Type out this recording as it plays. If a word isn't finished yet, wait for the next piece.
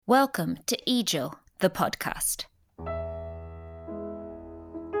Welcome to EJIL, the podcast.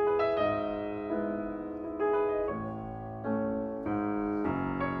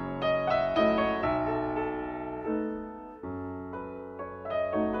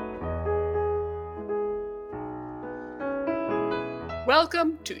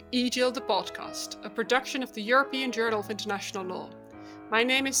 Welcome to EJIL, the podcast, a production of the European Journal of International Law. My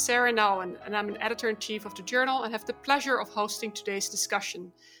name is Sarah Nouwen, and I'm an editor-in-chief of the journal and have the pleasure of hosting today's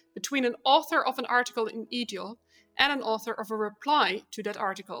discussion between an author of an article in EJIL and an author of a reply to that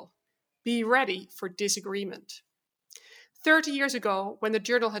article. Be ready for disagreement. 30 years ago, when the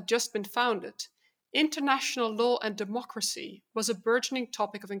journal had just been founded, international law and democracy was a burgeoning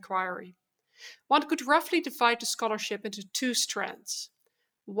topic of inquiry. One could roughly divide the scholarship into two strands.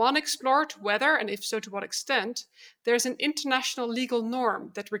 One explored whether, and if so to what extent, there is an international legal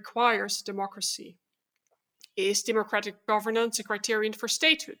norm that requires democracy. Is democratic governance a criterion for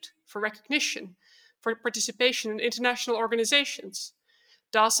statehood, for recognition, for participation in international organizations?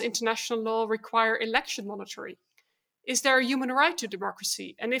 Does international law require election monitoring? Is there a human right to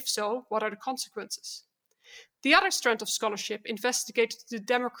democracy, and if so, what are the consequences? The other strand of scholarship investigated the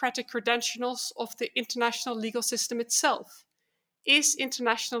democratic credentials of the international legal system itself. Is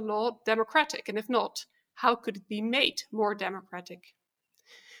international law democratic? And if not, how could it be made more democratic?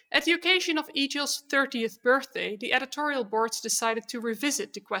 At the occasion of EJIL's 30th birthday, the editorial boards decided to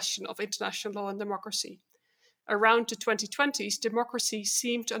revisit the question of international law and democracy. Around the 2020s, democracy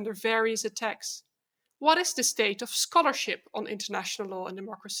seemed under various attacks. What is the state of scholarship on international law and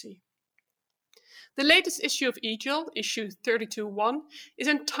democracy? The latest issue of EJIL, issue 32.1, is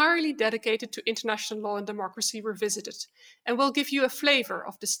entirely dedicated to international law and democracy revisited, and will give you a flavor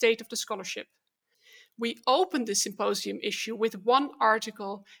of the state of the scholarship. We open the symposium issue with one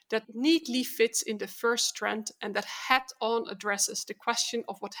article that neatly fits in the first strand and that head-on addresses the question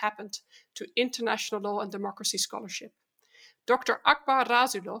of what happened to international law and democracy scholarship. Dr. Akbar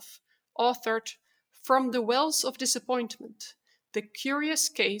Rasulov authored From the Wells of Disappointment, the curious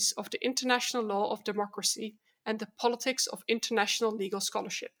case of the international law of democracy and the politics of international legal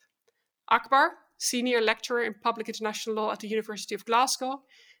scholarship. Akbar, senior lecturer in public international law at the University of Glasgow,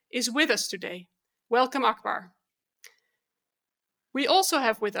 is with us today. Welcome, Akbar. We also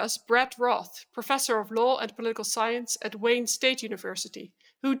have with us Brad Roth, professor of law and political science at Wayne State University,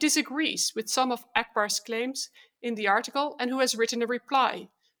 who disagrees with some of Akbar's claims in the article and who has written a reply,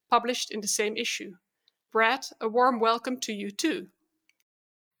 published in the same issue. Brad, a warm welcome to you too.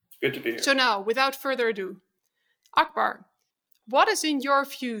 Good to be here. So now, without further ado, Akbar, what is in your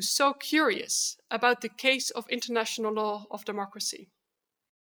view so curious about the case of international law of democracy?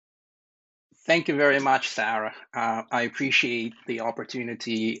 Thank you very much, Sarah. I appreciate the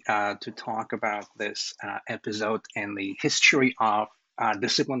opportunity to talk about this episode and the history of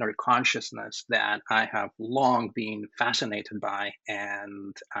disciplinary consciousness that I have long been fascinated by.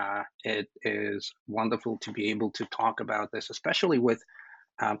 And it is wonderful to be able to talk about this, especially with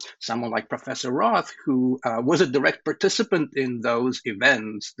someone like Professor Roth, who was a direct participant in those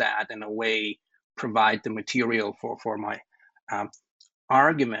events that, in a way, provide the material for my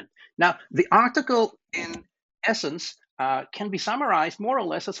argument. Now, the article, in essence, can be summarized more or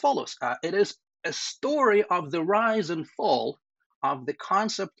less as follows. It is a story of the rise and fall of the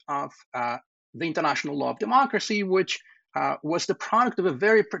concept of the international law of democracy, which was the product of a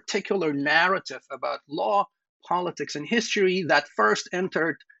very particular narrative about law, politics, and history that first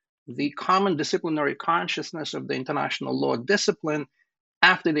entered the common disciplinary consciousness of the international law discipline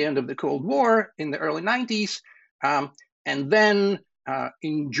after the end of the Cold War in the early 90s, and then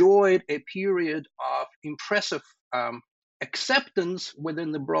enjoyed a period of impressive acceptance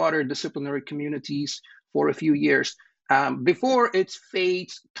within the broader disciplinary communities for a few years before its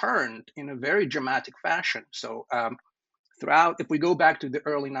fate turned in a very dramatic fashion. So throughout, if we go back to the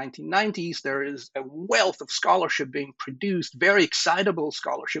early 1990s, there is a wealth of scholarship being produced, very excitable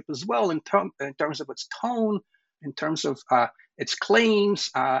scholarship as well in terms of its tone, in terms of its claims,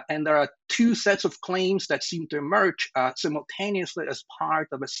 and there are two sets of claims that seem to emerge simultaneously as part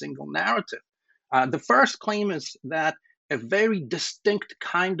of a single narrative. The first claim is that a very distinct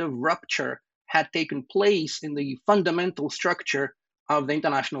kind of rupture had taken place in the fundamental structure of the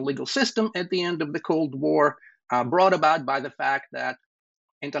international legal system at the end of the Cold War, brought about by the fact that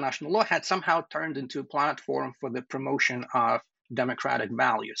international law had somehow turned into a platform for the promotion of democratic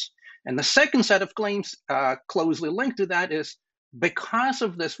values. And the second set of claims closely linked to that is, because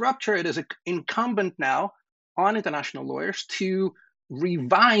of this rupture, it is incumbent now on international lawyers to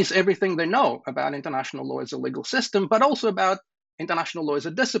revise everything they know about international law as a legal system, but also about international law as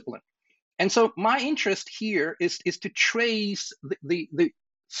a discipline. And so my interest here is to trace the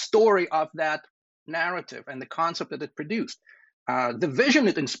story of that narrative and the concept that it produced. The vision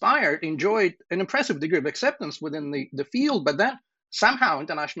it inspired enjoyed an impressive degree of acceptance within the field, but then somehow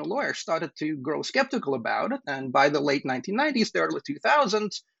international lawyers started to grow skeptical about it. And by the late 1990s, the early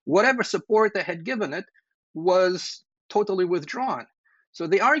 2000s, whatever support they had given it was totally withdrawn. So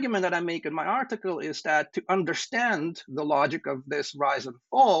the argument that I make in my article is that to understand the logic of this rise and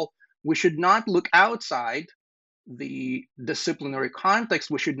fall, we should not look outside the disciplinary context.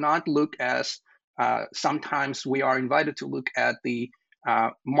 We should not look as sometimes we are invited to look at the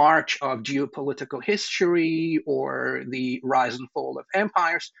march of geopolitical history or the rise and fall of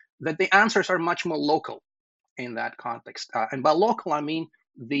empires, that the answers are much more local in that context. And by local, I mean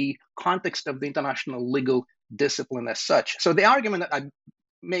the context of the international legal discipline as such. So the argument that I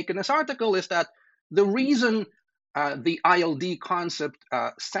make in this article is that the reason the ILD concept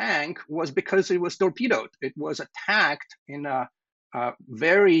sank was because it was torpedoed. It was attacked in a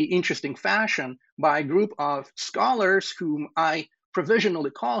very interesting fashion by a group of scholars whom I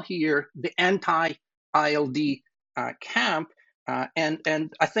provisionally call here the anti-ILD camp.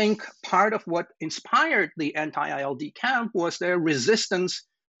 And I think part of what inspired the anti-ILD camp was their resistance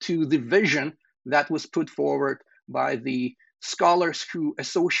to the vision that was put forward by the scholars who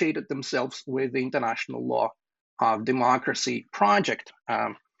associated themselves with the international law of democracy project.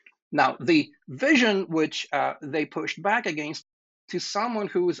 Now, the vision which they pushed back against, to someone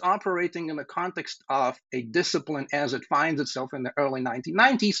who is operating in the context of a discipline as it finds itself in the early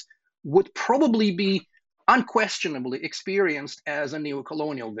 1990s, would probably be unquestionably experienced as a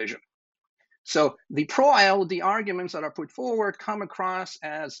neocolonial vision. So the pro-ILD arguments that are put forward come across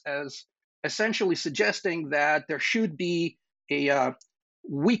as essentially suggesting that there should be a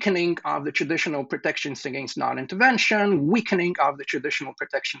weakening of the traditional protections against non-intervention, weakening of the traditional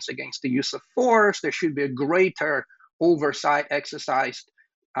protections against the use of force. There should be a greater oversight exercised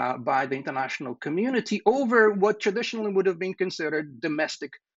by the international community over what traditionally would have been considered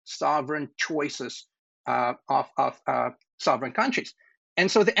domestic sovereign choices of sovereign countries. And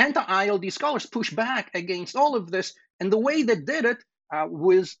so the anti-ILD scholars push back against all of this. And the way they did it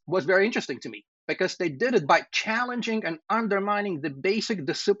was very interesting to me, because they did it by challenging and undermining the basic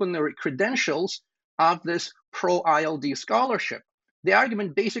disciplinary credentials of this pro-ILD scholarship. The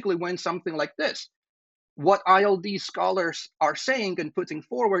argument basically went something like this. What ILD scholars are saying and putting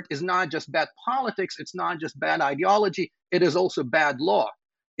forward is not just bad politics, it's not just bad ideology, it is also bad law.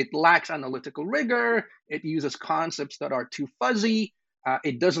 It lacks analytical rigor, it uses concepts that are too fuzzy,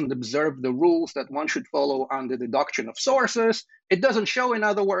 it doesn't observe the rules that one should follow under the doctrine of sources, it doesn't show, in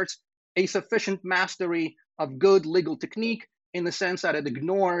other words, a sufficient mastery of good legal technique, in the sense that it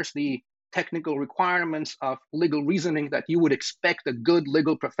ignores the technical requirements of legal reasoning that you would expect a good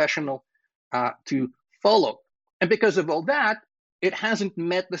legal professional to follow. And because of all that, it hasn't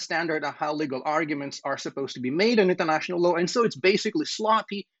met the standard of how legal arguments are supposed to be made in international law. And so it's basically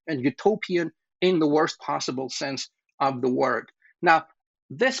sloppy and utopian in the worst possible sense of the word. Now,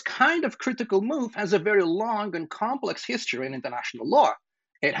 this kind of critical move has a very long and complex history in international law.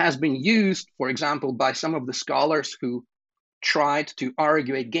 It has been used, for example, by some of the scholars who tried to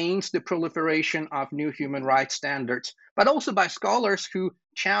argue against the proliferation of new human rights standards, but also by scholars who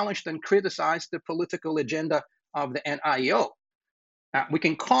challenged and criticized the political agenda of the NIEO. We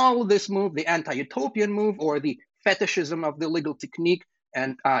can call this move the anti-utopian move or the fetishism of the legal technique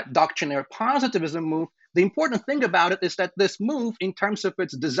and doctrinaire positivism move. The important thing about it is that this move, in terms of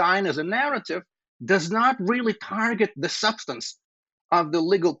its design as a narrative, does not really target the substance of the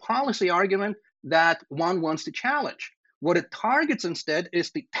legal policy argument that one wants to challenge. What it targets instead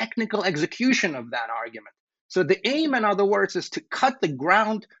is the technical execution of that argument. So the aim, in other words, is to cut the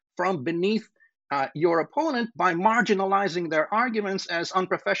ground from beneath your opponent by marginalizing their arguments as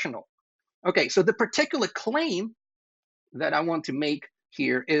unprofessional. Okay, so the particular claim that I want to make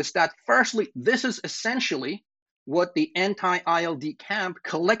here is that, firstly, this is essentially what the anti-ILD camp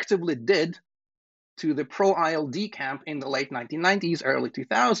collectively did to the pro-ILD camp in the late 1990s, early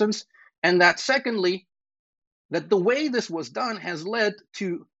 2000s, and that, secondly, that the way this was done has led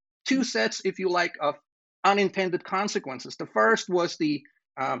to two sets, if you like, of unintended consequences. The first was the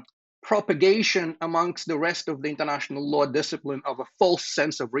propagation amongst the rest of the international law discipline of a false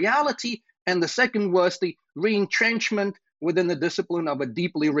sense of reality, and the second was the re-entrenchment within the discipline of a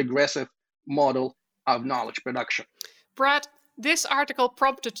deeply regressive model of knowledge production. Brad, this article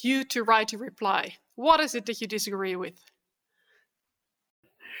prompted you to write a reply. What is it that you disagree with?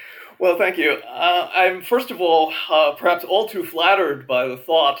 Well, thank you. I'm, first of all, perhaps all too flattered by the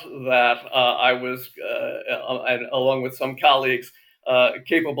thought that I was, along with some colleagues,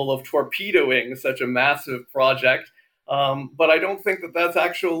 capable of torpedoing such a massive project. But I don't think that that's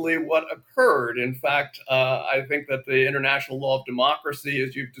actually what occurred. In fact, I think that the international law of democracy,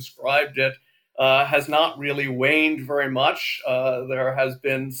 as you've described it, has not really waned very much. There has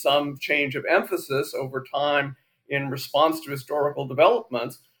been some change of emphasis over time in response to historical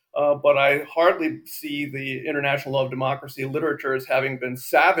developments, but I hardly see the international law of democracy literature as having been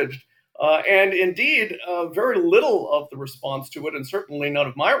savaged. And indeed, very little of the response to it, and certainly none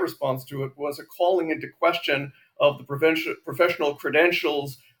of my response to it, was a calling into question of the professional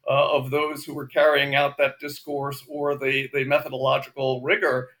credentials of those who were carrying out that discourse or the methodological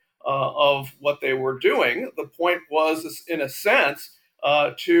rigor of what they were doing. The point was, in a sense,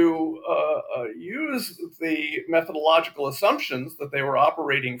 to use the methodological assumptions that they were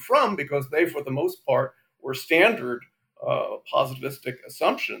operating from, because they, for the most part, were standard positivistic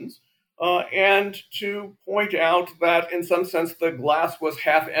assumptions, and to point out that, in some sense, the glass was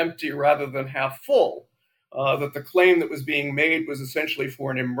half empty rather than half full. That the claim that was being made was essentially for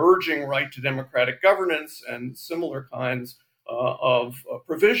an emerging right to democratic governance and similar kinds of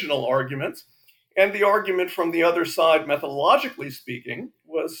provisional arguments. And the argument from the other side, methodologically speaking,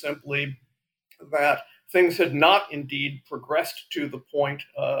 was simply that things had not indeed progressed to the point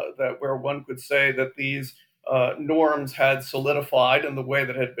that where one could say that these norms had solidified in the way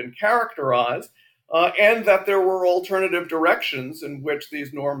that had been characterized, and that there were alternative directions in which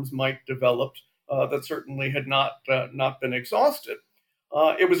these norms might develop that certainly had not been exhausted.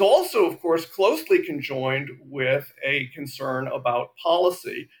 It was also, of course, closely conjoined with a concern about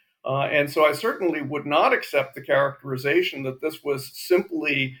policy. And so I certainly would not accept the characterization that this was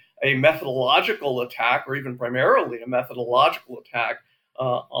simply a methodological attack, or even primarily a methodological attack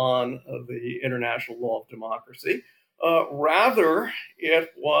on the international law of democracy. Rather,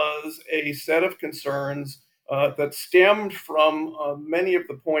 it was a set of concerns that stemmed from many of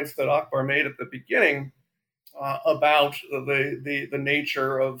the points that Akbar made at the beginning about the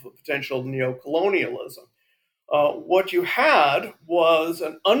nature of potential neocolonialism. What you had was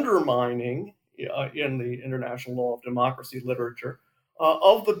an undermining in the international law of democracy literature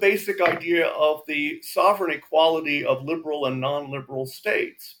of the basic idea of the sovereign equality of liberal and non-liberal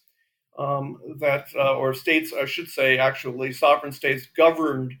states. Or states, I should say, actually, sovereign states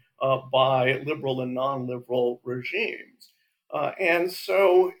governed by liberal and non-liberal regimes. And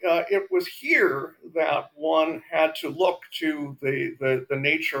so it was here that one had to look to the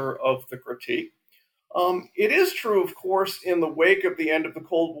nature of the critique. It is true, of course, in the wake of the end of the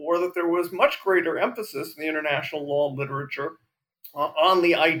Cold War, that there was much greater emphasis in the international law literature on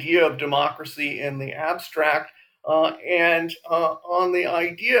the idea of democracy in the abstract, and on the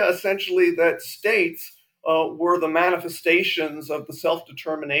idea, essentially, that states were the manifestations of the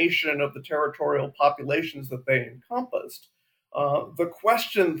self-determination of the territorial populations that they encompassed. The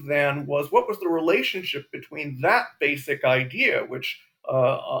question then was, what was the relationship between that basic idea, which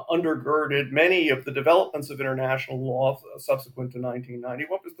undergirded many of the developments of international law subsequent to 1990?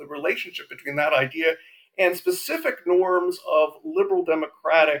 What was the relationship between that idea and specific norms of liberal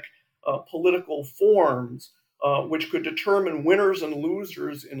democratic political forms, which could determine winners and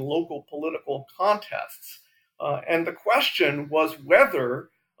losers in local political contests? And the question was whether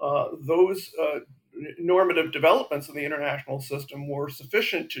those normative developments in the international system were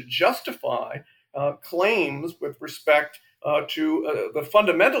sufficient to justify claims with respect to the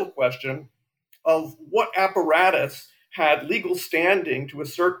fundamental question of what apparatus had legal standing to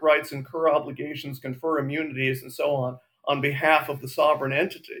assert rights, incur obligations, confer immunities, and so on behalf of the sovereign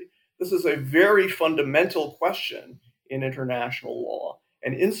entity. This is a very fundamental question in international law.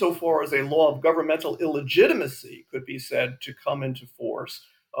 And insofar as a law of governmental illegitimacy could be said to come into force,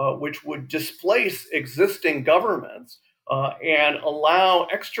 which would displace existing governments and allow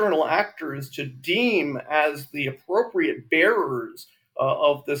external actors to deem as the appropriate bearers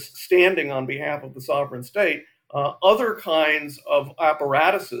of this standing on behalf of the sovereign state other kinds of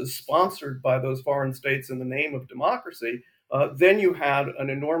apparatuses sponsored by those foreign states in the name of democracy, then you had an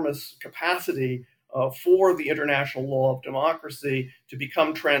enormous capacity for the international law of democracy to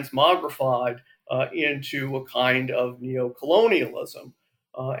become transmogrified into a kind of neocolonialism.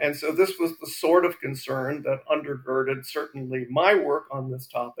 And so this was the sort of concern that undergirded certainly my work on this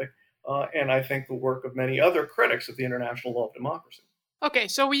topic, and I think the work of many other critics of the international law of democracy. Okay,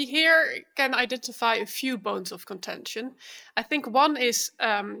 so we here can identify a few bones of contention. I think one is,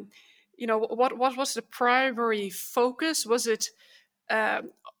 what was the primary focus? Was it a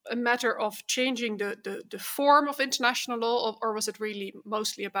matter of changing the form of international law, or was it really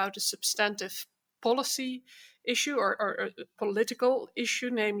mostly about a substantive policy issue or a political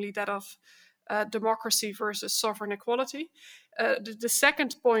issue, namely that of democracy versus sovereign equality? The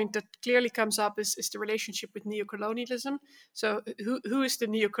second point that clearly comes up is the relationship with neocolonialism. So who is the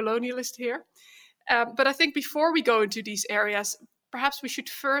neocolonialist here? But I think before we go into these areas, perhaps we should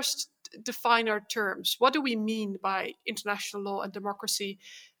first define our terms. What do we mean by international law and democracy,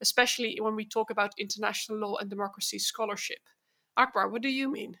 especially when we talk about international law and democracy scholarship? Akbar, what do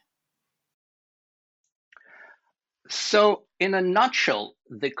you mean? So, in a nutshell,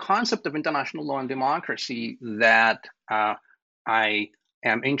 the concept of international law and democracy that I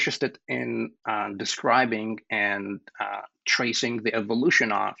am interested in describing and tracing the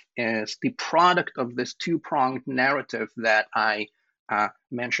evolution of is the product of this two-pronged narrative that I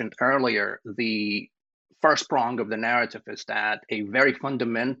mentioned earlier. The first prong of the narrative is that a very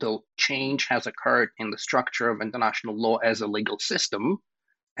fundamental change has occurred in the structure of international law as a legal system.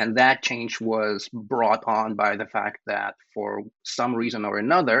 And that change was brought on by the fact that for some reason or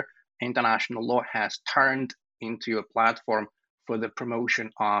another, international law has turned into a platform for the promotion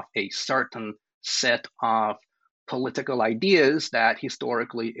of a certain set of political ideas that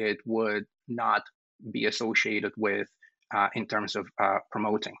historically it would not be associated with in terms of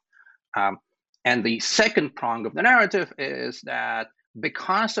promoting. And the second prong of the narrative is that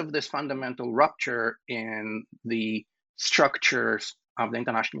because of this fundamental rupture in the structures of the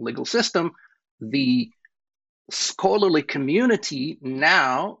international legal system, the scholarly community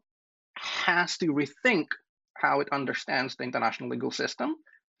now has to rethink how it understands the international legal system.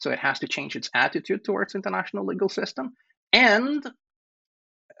 So it has to change its attitude towards international legal system. And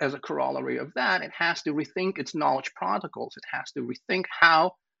as a corollary of that, it has to rethink its knowledge protocols. It has to rethink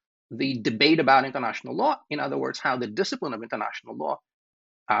how the debate about international law, in other words, how the discipline of international law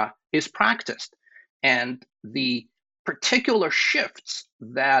is practiced. And the particular shifts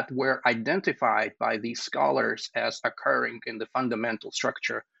that were identified by these scholars as occurring in the fundamental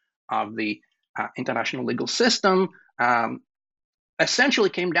structure of the international legal system essentially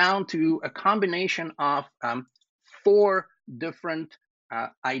came down to a combination of four different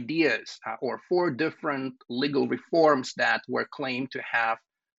ideas or four different legal reforms that were claimed to have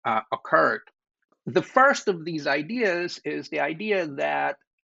occurred. The first of these ideas is the idea that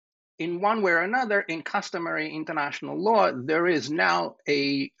in one way or another, in customary international law, there is now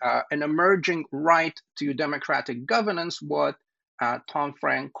an emerging right to democratic governance, what Tom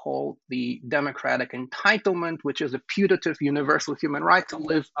Frank called the democratic entitlement, which is a putative universal human right to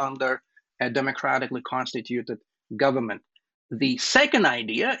live under a democratically constituted government. The second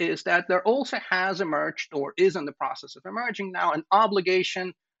idea is that there also has emerged, or is in the process of emerging now, an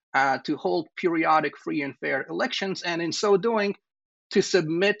obligation to hold periodic free and fair elections, and in so doing, to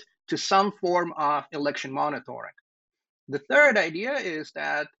submit to some form of election monitoring. The third idea is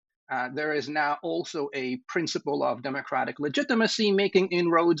that there is now also a principle of democratic legitimacy making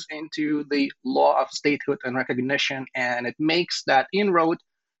inroads into the law of statehood and recognition, and it makes that inroad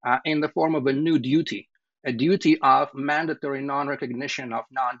in the form of a new duty, a duty of mandatory non-recognition of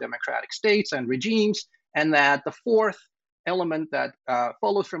non-democratic states and regimes, and that the fourth element that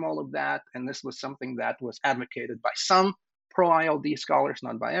follows from all of that, and this was something that was advocated by some pro-ILD scholars,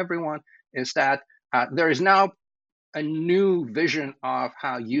 not by everyone, is that there is now a new vision of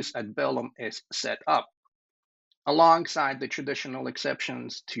how jus ad bellum is set up. Alongside the traditional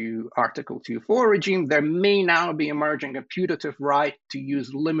exceptions to Article 2.4 regime, there may now be emerging a putative right to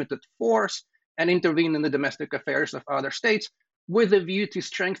use limited force and intervene in the domestic affairs of other states with a view to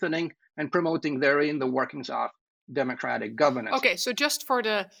strengthening and promoting therein the workings of democratic governance. Okay, so just for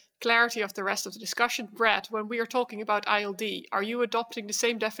the clarity of the rest of the discussion, Brad, when we are talking about ILD, are you adopting the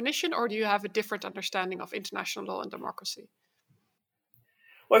same definition or do you have a different understanding of international law and democracy?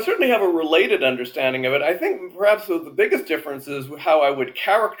 Well, I certainly have a related understanding of it. I think perhaps the biggest difference is how I would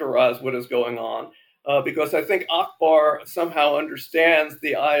characterize what is going on, because I think Akbar somehow understands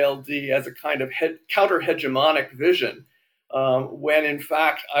the ILD as a kind of counter-hegemonic vision, when in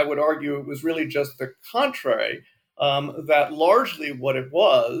fact I would argue it was really just the contrary. That largely what it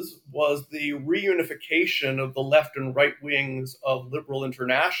was the reunification of the left and right wings of liberal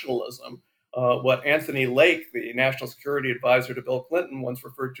internationalism, what Anthony Lake, the national security advisor to Bill Clinton, once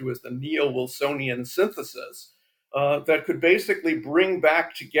referred to as the neo-Wilsonian synthesis, that could basically bring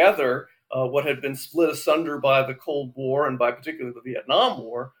back together what had been split asunder by the Cold War and by particularly the Vietnam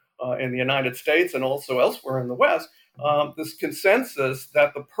War in the United States and also elsewhere in the West. This consensus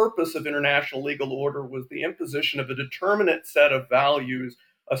that the purpose of international legal order was the imposition of a determinate set of values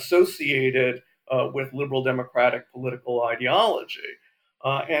associated with liberal democratic political ideology.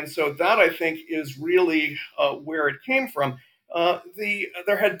 And so that, I think, is really where it came from.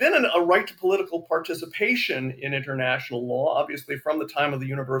 There had been a right to political participation in international law, obviously from the time of the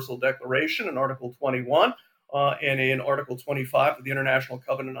Universal Declaration in Article 21, and in Article 25 of the International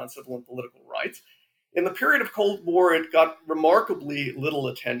Covenant on Civil and Political Rights. In the period of Cold War, it got remarkably little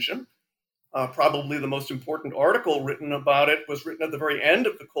attention. Probably the most important article written about it was written at the very end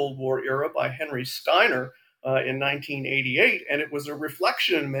of the Cold War era by Henry Steiner in 1988, and it was a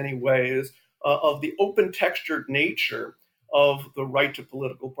reflection in many ways of the open-textured nature of the right to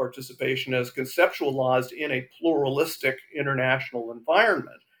political participation as conceptualized in a pluralistic international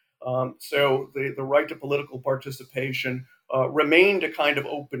environment. So the right to political participation remained a kind of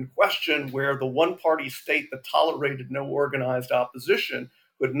open question where the one-party state that tolerated no organized opposition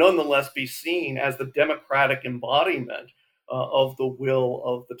could nonetheless be seen as the democratic embodiment of the will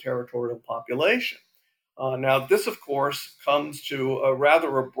of the territorial population. Now, this, of course, comes to a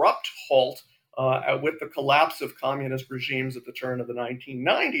rather abrupt halt with the collapse of communist regimes at the turn of the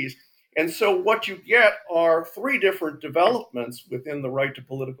 1990s. And so what you get are three different developments within the right to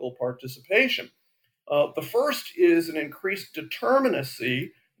political participation. The first is an increased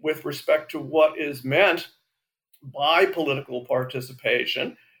determinacy with respect to what is meant by political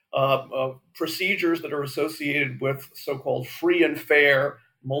participation, procedures that are associated with so-called free and fair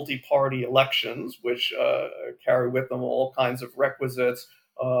multi-party elections, which carry with them all kinds of requisites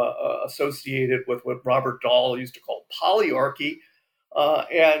associated with what Robert Dahl used to call polyarchy.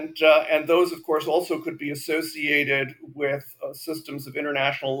 And those, of course, also could be associated with systems of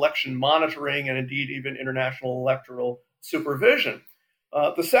international election monitoring and indeed even international electoral supervision.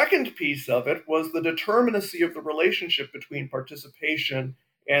 The second piece of it was the determinacy of the relationship between participation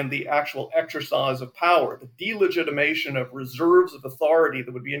and the actual exercise of power, the delegitimation of reserves of authority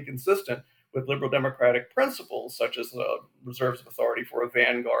that would be inconsistent with liberal democratic principles, such as reserves of authority for a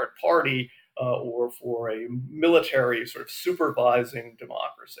vanguard party or for a military sort of supervising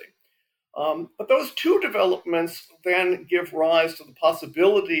democracy. But those two developments then give rise to the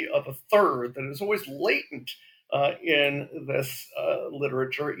possibility of a third that is always latent in this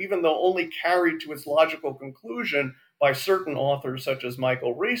literature, even though only carried to its logical conclusion by certain authors such as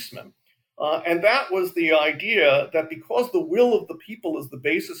Michael Reisman. And that was the idea that because the will of the people is the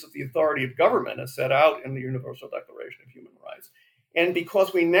basis of the authority of government, as set out in the Universal Declaration of Human Rights, and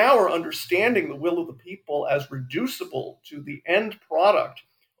because we now are understanding the will of the people as reducible to the end product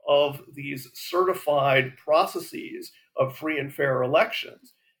of these certified processes of free and fair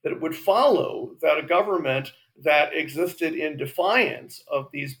elections, that it would follow that a government that existed in defiance of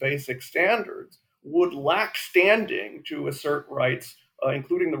these basic standards would lack standing to assert rights,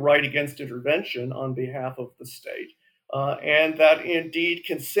 including the right against intervention on behalf of the state, and that indeed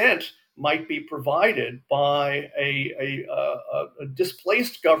consent might be provided by a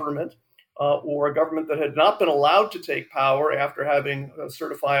displaced government or a government that had not been allowed to take power after having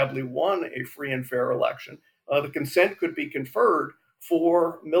certifiably won a free and fair election. The consent could be conferred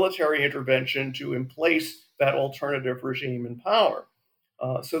for military intervention to emplace that alternative regime in power.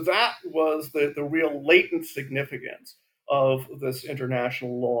 So that was the real latent significance of this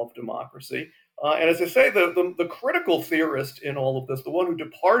international law of democracy. And as I say, the critical theorist in all of this, the one who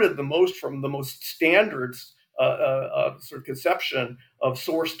departed the most from the most standards sort of conception of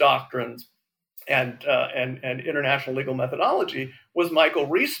source doctrines and international legal methodology, was Michael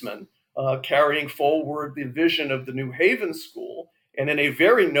Reisman, carrying forward the vision of the New Haven School, and in a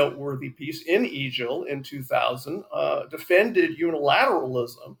very noteworthy piece in Egil in 2000, defended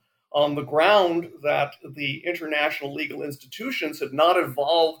unilateralism on the ground that the international legal institutions had not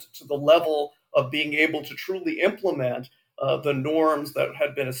evolved to the level of being able to truly implement the norms that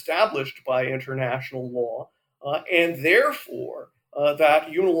had been established by international law, and therefore that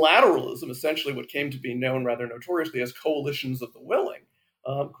unilateralism, essentially what came to be known rather notoriously as coalitions of the willing,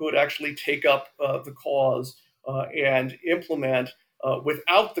 could actually take up the cause and implement,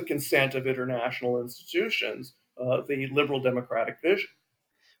 without the consent of international institutions, the liberal democratic vision.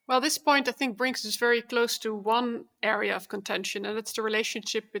 Well, this point, I think, brings us very close to one area of contention, and it's the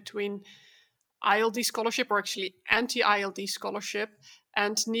relationship between ILD scholarship, or actually anti-ILD scholarship,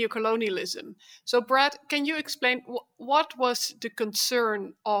 and neocolonialism. So, Brad, can you explain what was the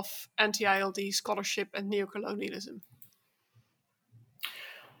concern of anti-ILD scholarship and neocolonialism?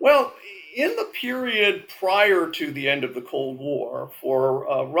 Well, in the period prior to the end of the Cold War, for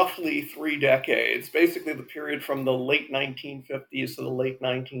roughly 3 decades, basically the period from the late 1950s to the late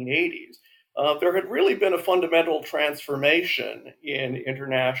 1980s, there had really been a fundamental transformation in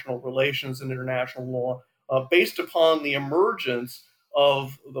international relations and international law based upon the emergence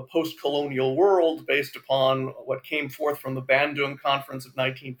of the post-colonial world, based upon what came forth from the Bandung Conference of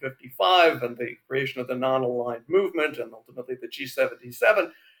 1955 and the creation of the non-aligned movement and ultimately the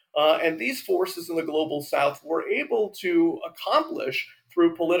G77. And these forces in the global south were able to accomplish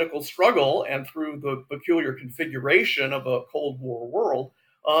through political struggle and through the peculiar configuration of a Cold War world,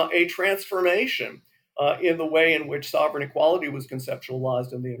 a transformation in the way in which sovereign equality was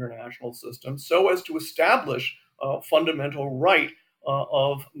conceptualized in the international system, so as to establish a fundamental right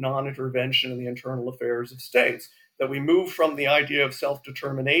of non-intervention in the internal affairs of states. That we move from the idea of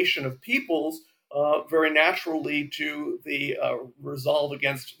self-determination of peoples very naturally to the resolve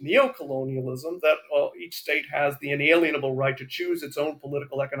against neocolonialism, that each state has the inalienable right to choose its own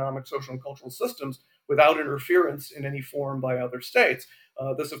political, economic, social, and cultural systems without interference in any form by other states.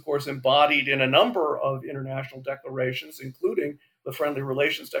 This, of course, embodied in a number of international declarations, including the Friendly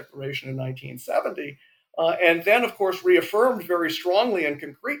Relations Declaration in 1970, and then, of course, reaffirmed very strongly and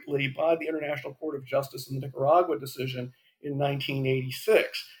concretely by the International Court of Justice in the Nicaragua decision in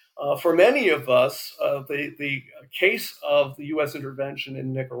 1986. For many of us, the case of the U.S. intervention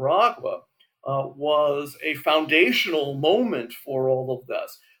in Nicaragua was a foundational moment for all of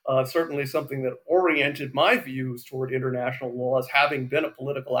this. Certainly something that oriented my views toward international law as having been a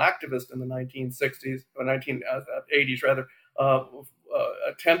political activist in the 1960s, or 1980s rather,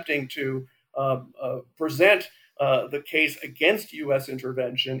 attempting to present the case against U.S.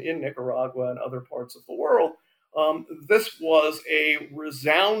 intervention in Nicaragua and other parts of the world. This was a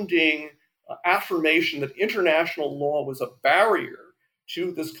resounding affirmation that international law was a barrier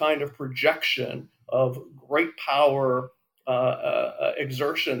to this kind of projection of great power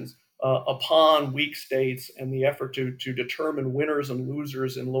exertions upon weak states and the effort to determine winners and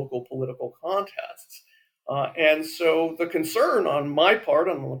losers in local political contests. And so the concern on my part,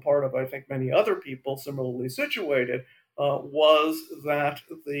 and on the part of, I think, many other people similarly situated, was that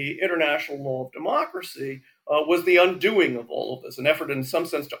the international law of democracy was the undoing of all of this, an effort in some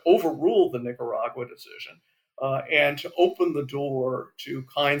sense to overrule the Nicaragua decision and to open the door to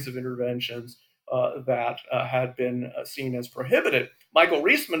kinds of interventions that had been seen as prohibited. Michael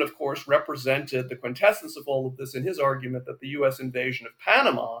Riesman, of course, represented the quintessence of all of this in his argument that the U.S. invasion of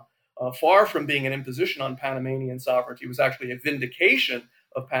Panama, far from being an imposition on Panamanian sovereignty, was actually a vindication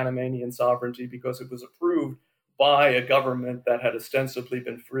of Panamanian sovereignty because it was approved by a government that had ostensibly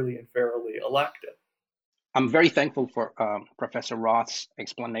been freely and fairly elected. I'm very thankful for Professor Roth's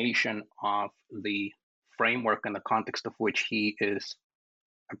explanation of the framework and the context of which he is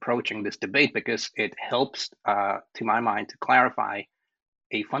approaching this debate, because it helps, to my mind, to clarify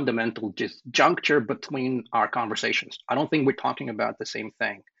a fundamental disjuncture between our conversations. I don't think we're talking about the same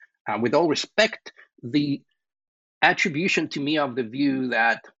thing. With all respect, the attribution to me of the view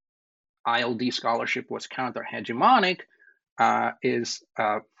that ILD scholarship was counter-hegemonic is,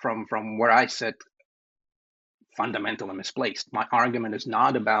 from where I sit, fundamental and misplaced. My argument is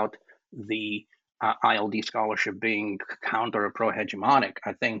not about the ILD scholarship being counter or pro-hegemonic.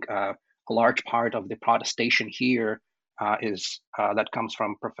 I think a large part of the protestation here that comes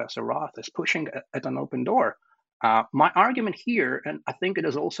from Professor Roth is pushing at an open door. My argument here, and I think it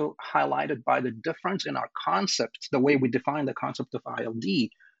is also highlighted by the difference in our concepts, the way we define the concept of ILD.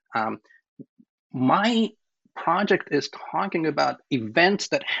 My project is talking about events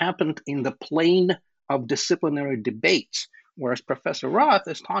that happened in the plane of disciplinary debates, whereas Professor Roth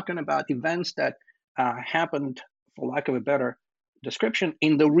is talking about events that happened, for lack of a better description,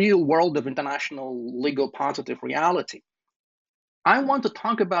 in the real world of international legal positive reality. I want to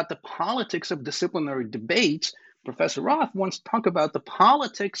talk about the politics of disciplinary debates. Professor Roth wants to talk about the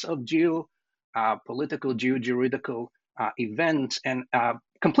politics of geopolitical, geojuridical events, and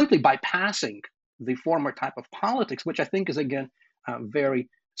completely bypassing the former type of politics, which I think is, again, very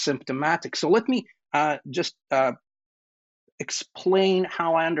symptomatic. So let me just explain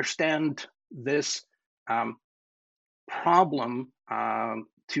how I understand this problem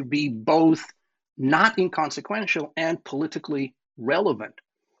to be both not inconsequential and politically relevant.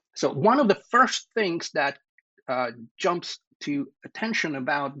 So one of the first things that jumps to attention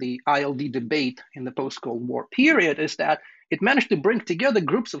about the ILD debate in the post-Cold War period is that it managed to bring together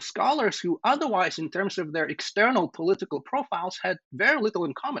groups of scholars who otherwise, in terms of their external political profiles, had very little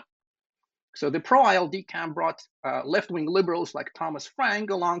in common. So the pro-ILD camp brought left-wing liberals like Thomas Frank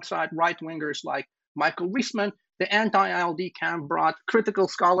alongside right-wingers like Michael Riesman. The anti-ILD camp brought critical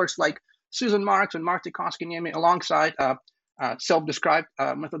scholars like Susan Marks and Martti Koskiniemi alongside self-described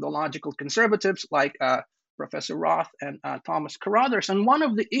methodological conservatives like Professor Roth and Thomas Carothers. And one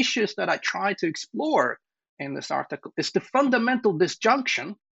of the issues that I try to explore in this article is the fundamental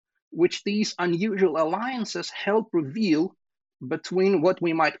disjunction which these unusual alliances help reveal between what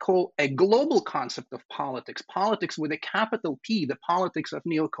we might call a global concept of politics, politics with a capital P, the politics of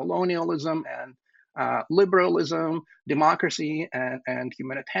neocolonialism and liberalism, democracy, and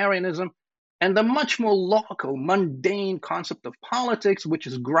humanitarianism, and the much more local, mundane concept of politics, which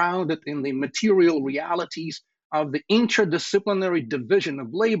is grounded in the material realities of the interdisciplinary division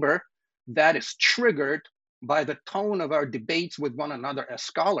of labor that is triggered by the tone of our debates with one another as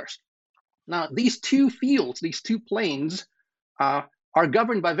scholars. Now, these two fields, these two planes, are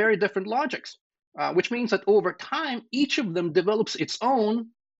governed by very different logics, which means that over time, each of them develops its own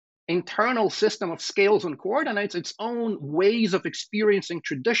internal system of scales and coordinates, its own ways of experiencing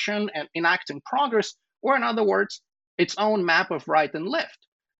tradition and enacting progress, or in other words, its own map of right and left.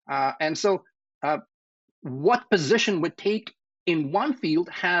 And so what position we take in one field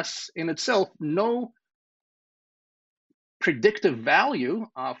has in itself no predictive value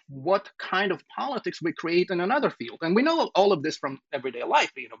of what kind of politics we create in another field. And we know all of this from everyday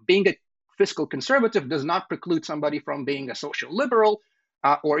life. Being a fiscal conservative does not preclude somebody from being a social liberal,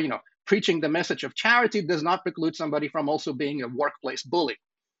 or preaching the message of charity does not preclude somebody from also being a workplace bully.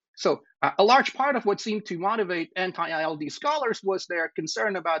 So a large part of what seemed to motivate anti-ILD scholars was their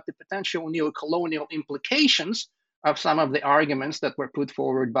concern about the potential neo-colonial implications of some of the arguments that were put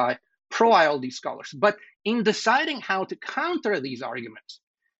forward by pro-ILD scholars. But in deciding how to counter these arguments,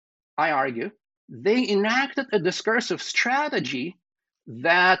 I argue, they enacted a discursive strategy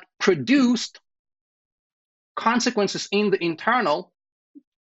that produced consequences in the internal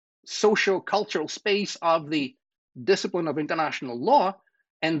socio-cultural space of the discipline of international law,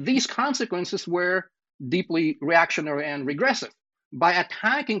 and these consequences were deeply reactionary and regressive. By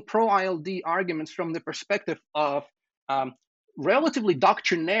attacking pro-ILD arguments from the perspective of relatively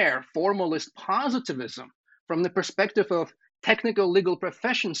doctrinaire formalist positivism, from the perspective of technical legal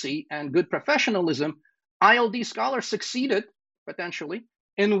proficiency and good professionalism, ILD scholars succeeded, potentially,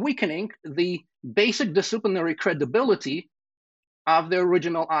 in weakening the basic disciplinary credibility of the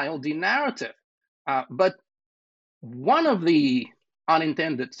original ILD narrative. But one of the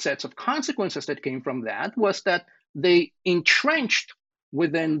unintended sets of consequences that came from that was that they entrenched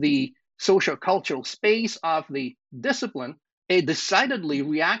within the socio-cultural space of the discipline a decidedly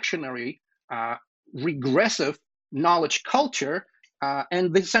reactionary, regressive knowledge culture.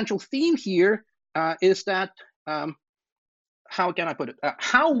 And the central theme here is that, how can I put it?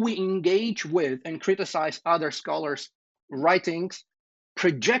 How we engage with and criticize other scholars' writings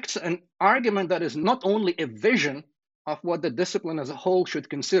projects an argument that is not only a vision of what the discipline as a whole should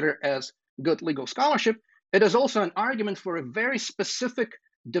consider as good legal scholarship, it is also an argument for a very specific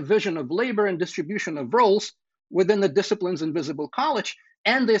division of labor and distribution of roles within the discipline's invisible college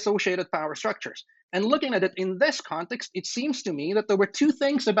and the associated power structures. And looking at it in this context, it seems to me that there were two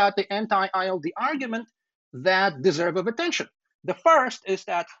things about the anti-ILD argument that deserve of attention. The first is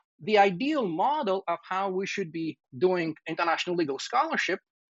that the ideal model of how we should be doing international legal scholarship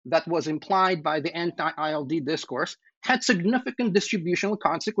that was implied by the anti-ILD discourse had significant distributional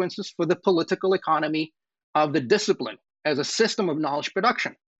consequences for the political economy of the discipline as a system of knowledge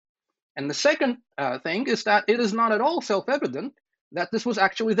production. And the second thing is that it is not at all self-evident that this was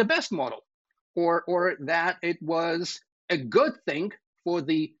actually the best model, or that it was a good thing for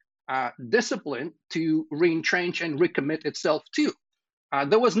the discipline to re-entrench and recommit itself to.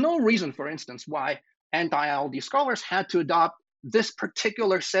 There was no reason, for instance, why anti-ILD scholars had to adopt this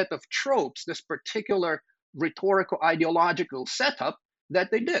particular set of tropes, this particular rhetorical ideological setup that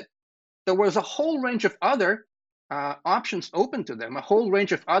they did. There was a whole range of other options open to them, a whole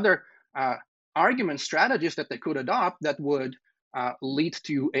range of other argument strategies that they could adopt that would lead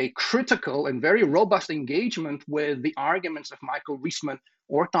to a critical and very robust engagement with the arguments of Michael Riesman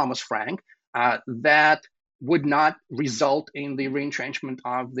or Thomas Frank that would not result in the re-entrenchment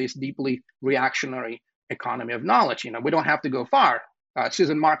of this deeply reactionary economy of knowledge. We don't have to go far.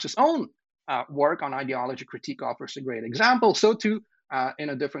 Susan Marx's own work on ideology critique offers a great example. So too, in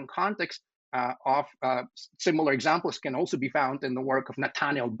a different context, of similar examples can also be found in the work of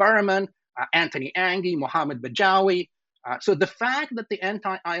Nathaniel Berman, Anthony Anghie, Mohammed Bajawi. So the fact that the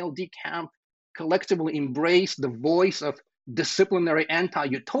anti-ILD camp collectively embraced the voice of disciplinary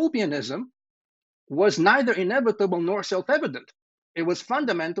anti-utopianism was neither inevitable nor self-evident. It was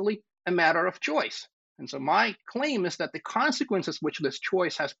fundamentally a matter of choice. And so my claim is that the consequences which this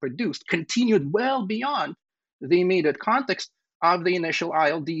choice has produced continued well beyond the immediate context of the initial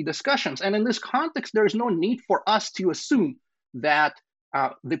ILD discussions. And in this context, there is no need for us to assume that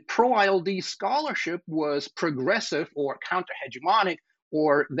the pro-ILD scholarship was progressive or counter-hegemonic,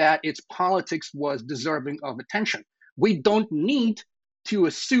 or that its politics was deserving of attention. We don't need to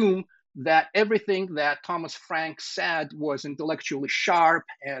assume that everything that Thomas Frank said was intellectually sharp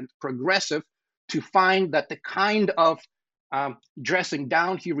and progressive to find that the kind of dressing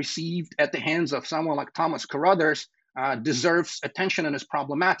down he received at the hands of someone like Thomas Carothers deserves attention and is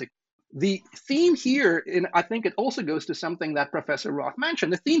problematic. the theme here, and I think it also goes to something that Professor Roth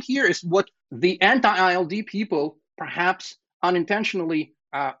mentioned, the theme here is what the anti-ILD people perhaps unintentionally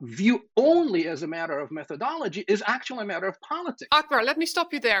view only as a matter of methodology is actually a matter of politics. Akbar, let me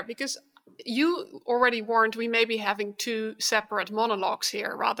stop you there, because you already warned we may be having two separate monologues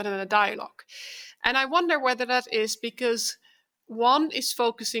here rather than a dialogue. And I wonder whether that is because one is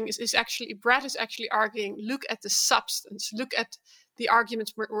focusing, Brett is actually arguing, look at the substance, look at the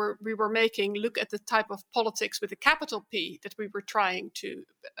arguments we were making, look at the type of politics with a capital P that we were trying to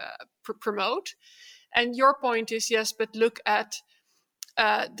promote. And your point is, yes, but look at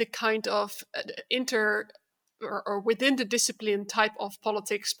the kind of or within the discipline type of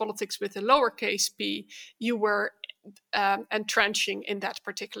politics with a lowercase p, you were entrenching in that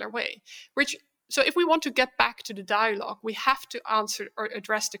particular way. So if we want to get back to the dialogue, we have to answer or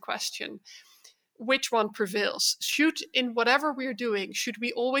address the question, which one prevails? In whatever we're doing, should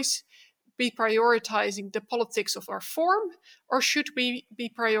we always be prioritizing the politics of our form, or should we be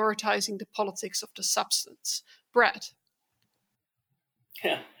prioritizing the politics of the substance? Brett?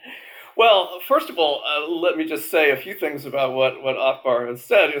 Yeah. Well, first of all, let me just say a few things about what Akbar has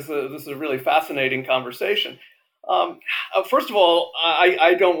said. This is a really fascinating conversation. First of all,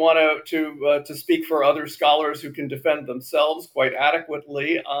 I don't want to speak for other scholars who can defend themselves quite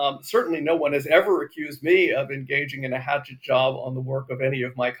adequately. Certainly no one has ever accused me of engaging in a hatchet job on the work of any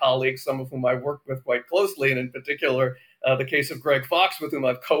of my colleagues, some of whom I worked with quite closely, and in particular, the case of Greg Fox, with whom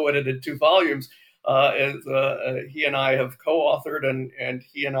I've co-edited 2 volumes. He and I have co-authored, and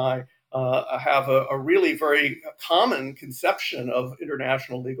he and I have a really very common conception of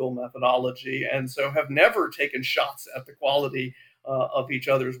international legal methodology, and so have never taken shots at the quality of each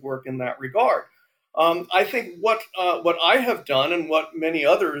other's work in that regard. I think what I have done, and what many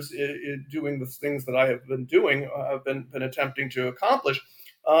others in doing the things that I have been doing, have been attempting to accomplish,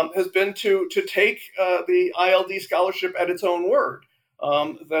 has been to take the ILD scholarship at its own word.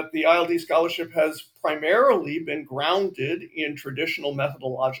 That the ILD scholarship has primarily been grounded in traditional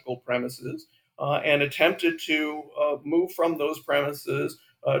methodological premises and attempted to move from those premises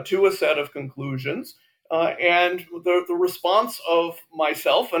to a set of conclusions. And the response of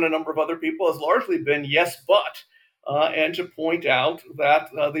myself and a number of other people has largely been yes, but, and to point out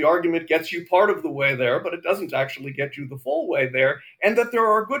that the argument gets you part of the way there, but it doesn't actually get you the full way there, and that there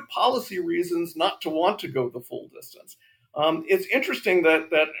are good policy reasons not to want to go the full distance. It's interesting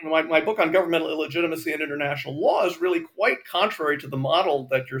that my book on governmental illegitimacy and international law is really quite contrary to the model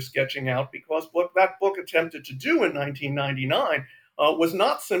that you're sketching out, because what that book attempted to do in 1999 was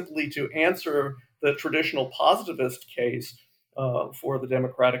not simply to answer the traditional positivist case for the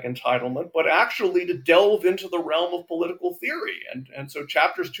democratic entitlement, but actually to delve into the realm of political theory. And so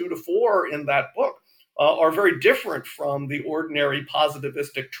chapters 2 to 4 in that book are very different from the ordinary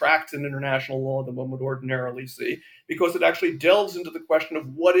positivistic tracts in international law that one would ordinarily see, because it actually delves into the question of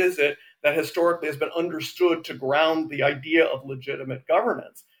what is it that historically has been understood to ground the idea of legitimate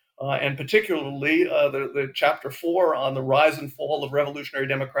governance. And particularly the chapter 4 on the rise and fall of revolutionary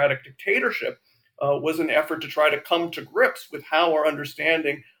democratic dictatorship was an effort to try to come to grips with how our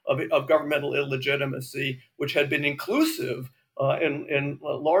understanding of governmental illegitimacy, which had been inclusive in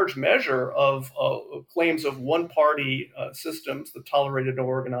a large measure of claims of one-party systems that tolerated no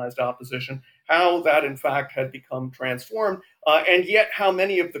organized opposition, how that in fact had become transformed, and yet how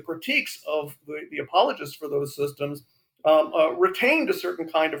many of the critiques of the apologists for those systems retained a certain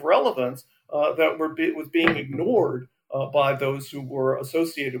kind of relevance that was being ignored by those who were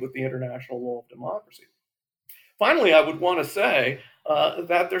associated with the international law of democracy. Finally, I would want to say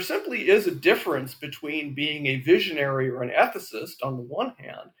that there simply is a difference between being a visionary or an ethicist on the one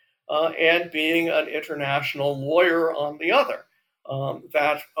hand and being an international lawyer on the other.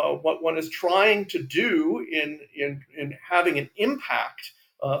 That what one is trying to do in having an impact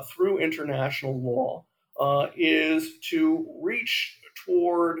through international law is to reach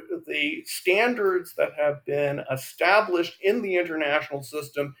toward the standards that have been established in the international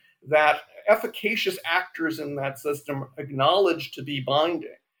system that efficacious actors in that system acknowledge to be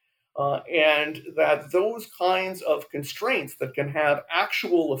binding, and that those kinds of constraints that can have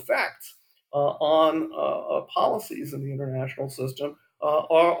actual effects on policies in the international system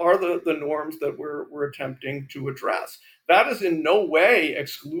are the norms that we're attempting to address. That is in no way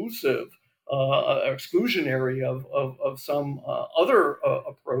exclusionary of some other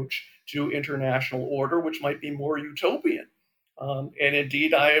approach to international order, which might be more utopian. And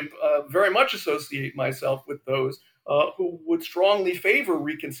indeed, I very much associate myself with those who would strongly favor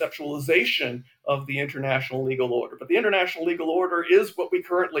reconceptualization of the international legal order. But the international legal order is what we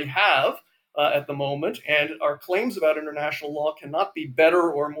currently have. at the moment, and our claims about international law cannot be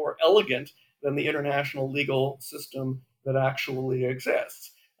better or more elegant than the international legal system that actually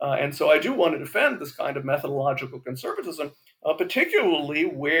exists. And so I do want to defend this kind of methodological conservatism, particularly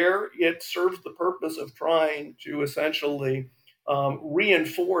where it serves the purpose of trying to essentially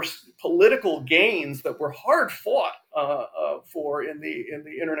reinforce political gains that were hard fought for in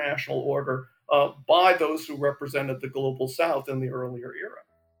the international order by those who represented the global South in the earlier era.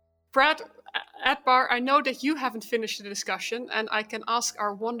 Brad Atbar, I know that you haven't finished the discussion, and I can ask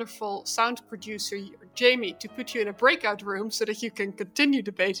our wonderful sound producer, Jamie, to put you in a breakout room so that you can continue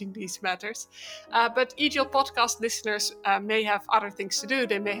debating these matters. But EJIL podcast listeners may have other things to do.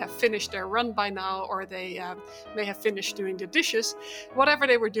 They may have finished their run by now, or they may have finished doing the dishes, whatever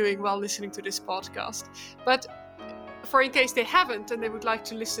they were doing while listening to this podcast. But for in case they haven't and they would like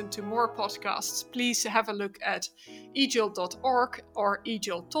to listen to more podcasts, please have a look at ejil.org or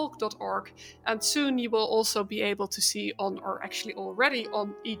ejiltalk.org, and soon you will also be able to see on, or actually already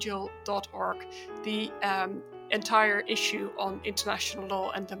on ejil.org, the entire issue on international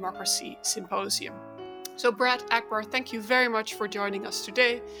law and democracy symposium. So Brad Atbar, thank you very much for joining us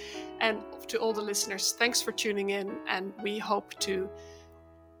today, and to all the listeners, thanks for tuning in, and we hope to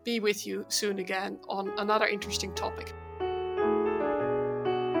be with you soon again on another interesting topic.